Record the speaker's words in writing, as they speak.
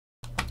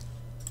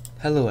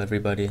Hello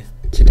everybody.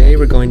 Today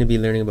we're going to be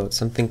learning about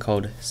something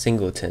called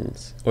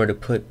singletons, or to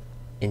put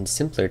in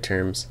simpler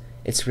terms,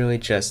 it's really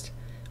just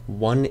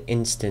one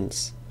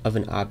instance of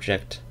an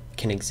object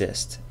can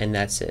exist, and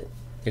that's it.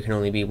 There can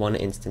only be one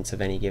instance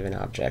of any given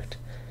object.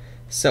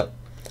 So,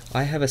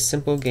 I have a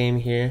simple game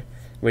here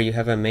where you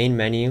have a main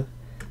menu,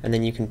 and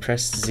then you can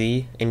press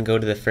Z and go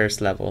to the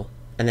first level,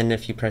 and then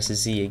if you press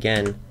Z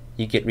again,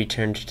 you get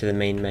returned to the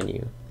main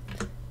menu.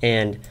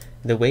 And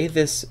the way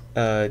this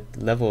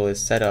level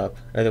is set up,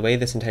 or the way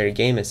this entire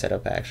game is set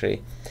up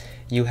actually,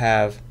 you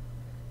have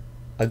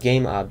a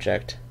game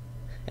object,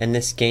 and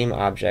this game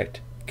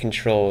object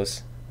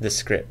controls the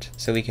script.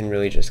 So we can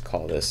really just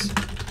call this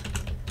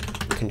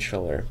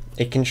controller.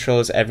 It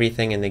controls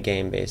everything in the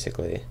game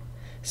basically.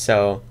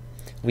 So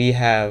we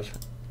have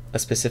a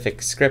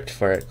specific script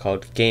for it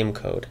called game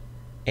code,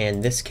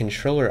 and this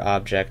controller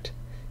object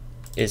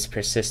is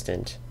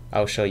persistent.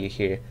 I'll show you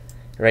here.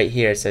 Right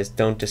here it says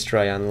don't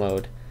destroy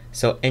unload.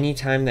 So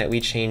anytime that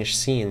we change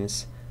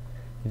scenes,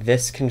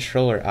 this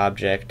controller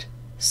object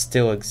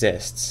still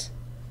exists.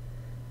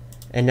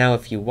 And now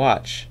if you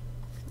watch,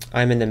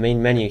 I'm in the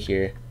main menu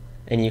here,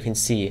 and you can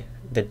see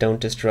the don't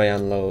destroy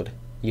unload.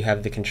 You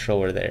have the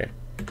controller there.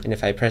 And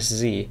if I press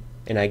Z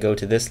and I go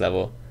to this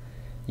level,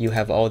 you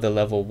have all the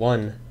level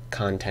 1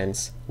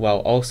 contents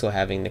while also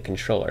having the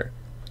controller.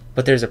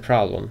 But there's a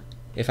problem.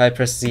 If I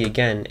press Z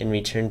again and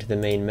return to the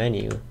main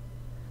menu,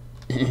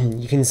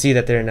 you can see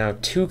that there are now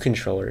 2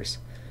 controllers,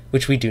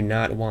 which we do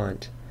not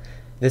want.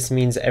 This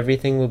means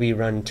everything will be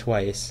run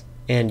twice,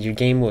 and your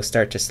game will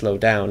start to slow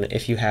down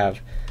if you have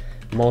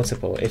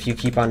multiple. If you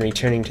keep on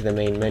returning to the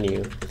main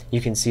menu, you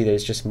can see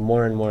there's just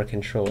more and more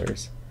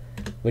controllers,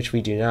 which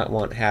we do not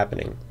want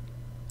happening.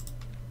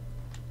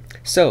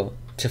 So,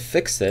 to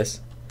fix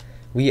this,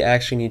 we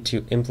actually need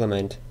to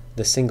implement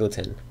the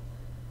singleton.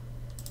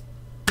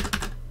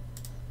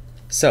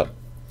 So,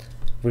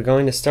 we're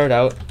going to start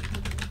out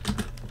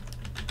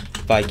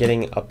by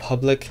getting a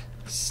public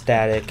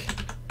static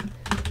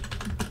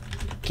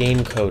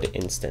game code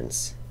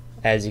instance,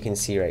 as you can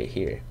see right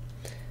here.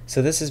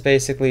 So this is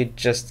basically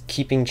just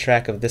keeping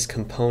track of this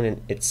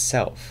component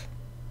itself,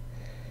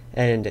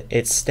 and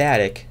it's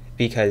static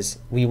because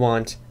we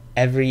want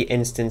every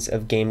instance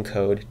of game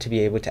code to be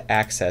able to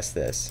access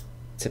this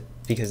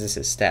because this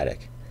is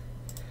static.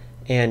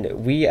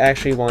 And we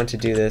actually want to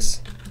do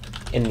this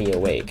in the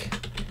awake.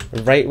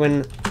 Right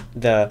when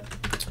the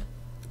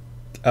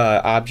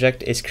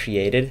object is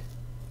created,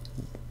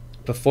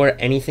 before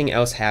anything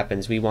else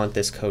happens, we want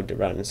this code to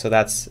run. So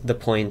that's the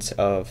point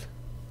of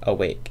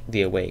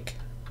the awake.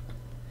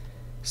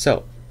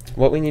 So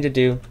what we need to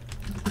do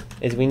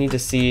is we need to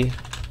see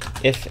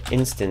if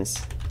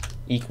instance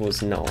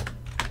equals null.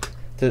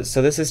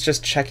 So this is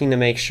just checking to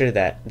make sure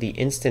that the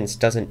instance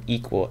doesn't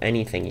equal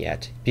anything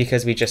yet,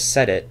 because we just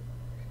set it.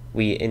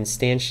 We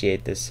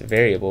instantiate this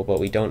variable, but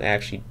we don't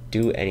actually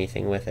do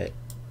anything with it,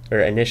 or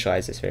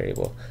initialize this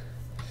variable.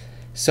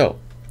 So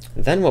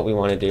then what we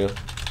want to do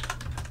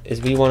is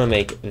we want to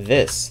make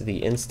this the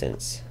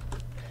instance,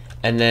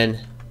 and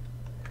then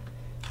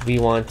we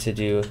want to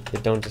do the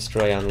don't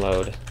destroy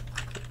unload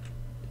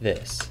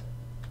this.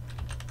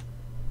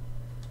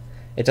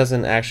 It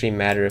doesn't actually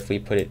matter if we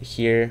put it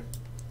here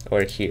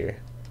or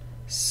here,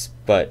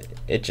 but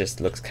it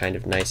just looks kind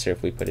of nicer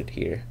if we put it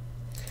here.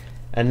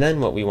 And then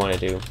what we want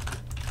to do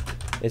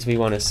is we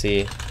want to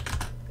see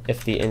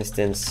if the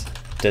instance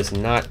does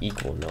not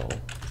equal null.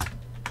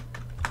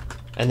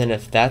 And then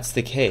if that's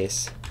the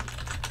case,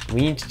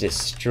 we need to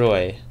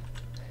destroy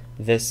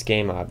this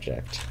game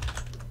object.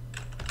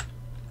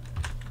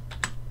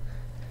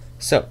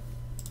 So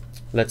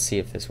let's see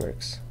if this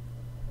works.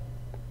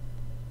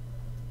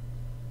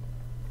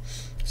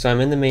 So I'm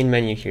in the main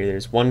menu here,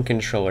 there's one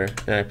controller,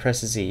 and I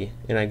press Z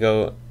and I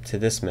go to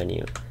this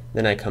menu.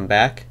 Then I come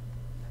back,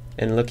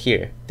 and look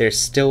here, there's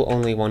still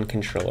only one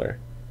controller.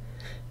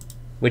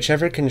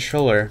 Whichever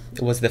controller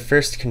was the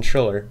first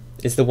controller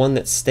is the one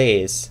that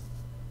stays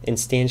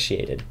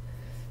instantiated.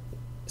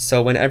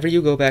 So whenever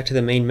you go back to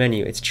the main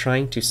menu, it's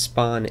trying to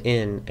spawn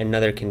in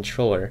another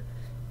controller,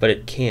 but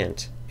it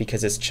can't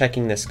because it's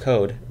checking this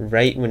code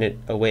right when it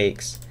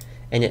awakes,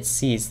 and it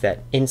sees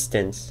that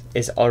instance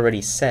is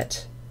already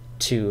set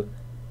to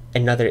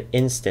another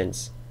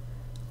instance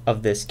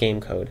of this game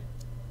code.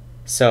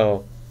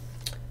 So,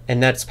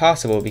 and that's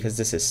possible because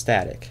this is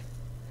static.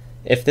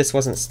 If this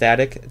wasn't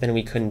static, then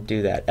we couldn't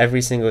do that.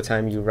 Every single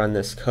time you run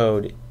this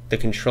code, the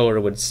controller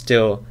would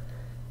still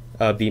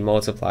be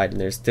multiplied, and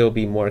there'd still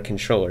be more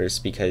controllers,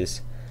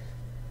 because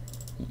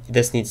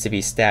this needs to be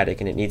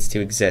static and it needs to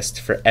exist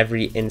for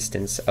every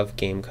instance of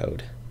game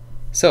code.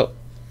 So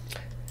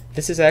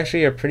this is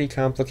actually a pretty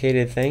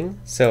complicated thing,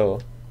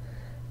 so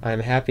I'm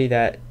happy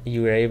that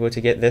you were able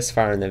to get this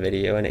far in the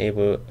video and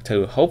able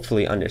to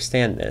hopefully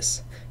understand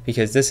this,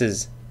 because this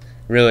is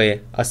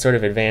really a sort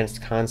of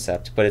advanced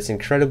concept, but it's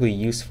incredibly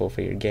useful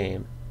for your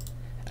game.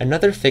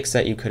 Another fix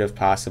that you could have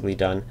possibly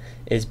done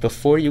is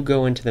before you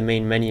go into the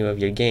main menu of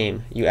your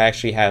game, you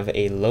actually have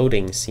a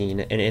loading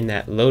scene, and in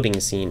that loading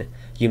scene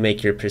you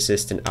make your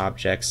persistent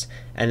objects,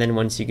 and then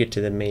once you get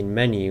to the main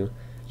menu,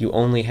 you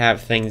only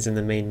have things in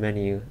the main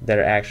menu that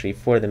are actually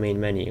for the main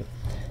menu.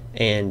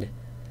 And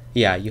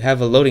yeah, you have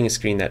a loading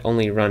screen that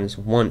only runs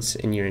once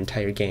in your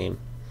entire game.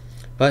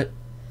 But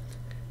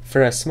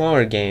for a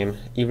smaller game,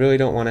 you really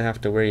don't want to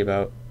have to worry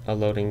about a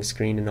loading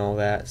screen and all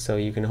that, so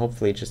you can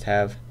hopefully just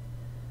have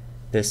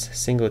this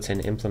singleton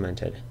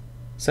implemented.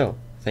 So,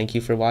 thank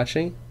you for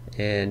watching,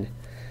 and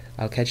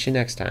I'll catch you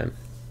next time.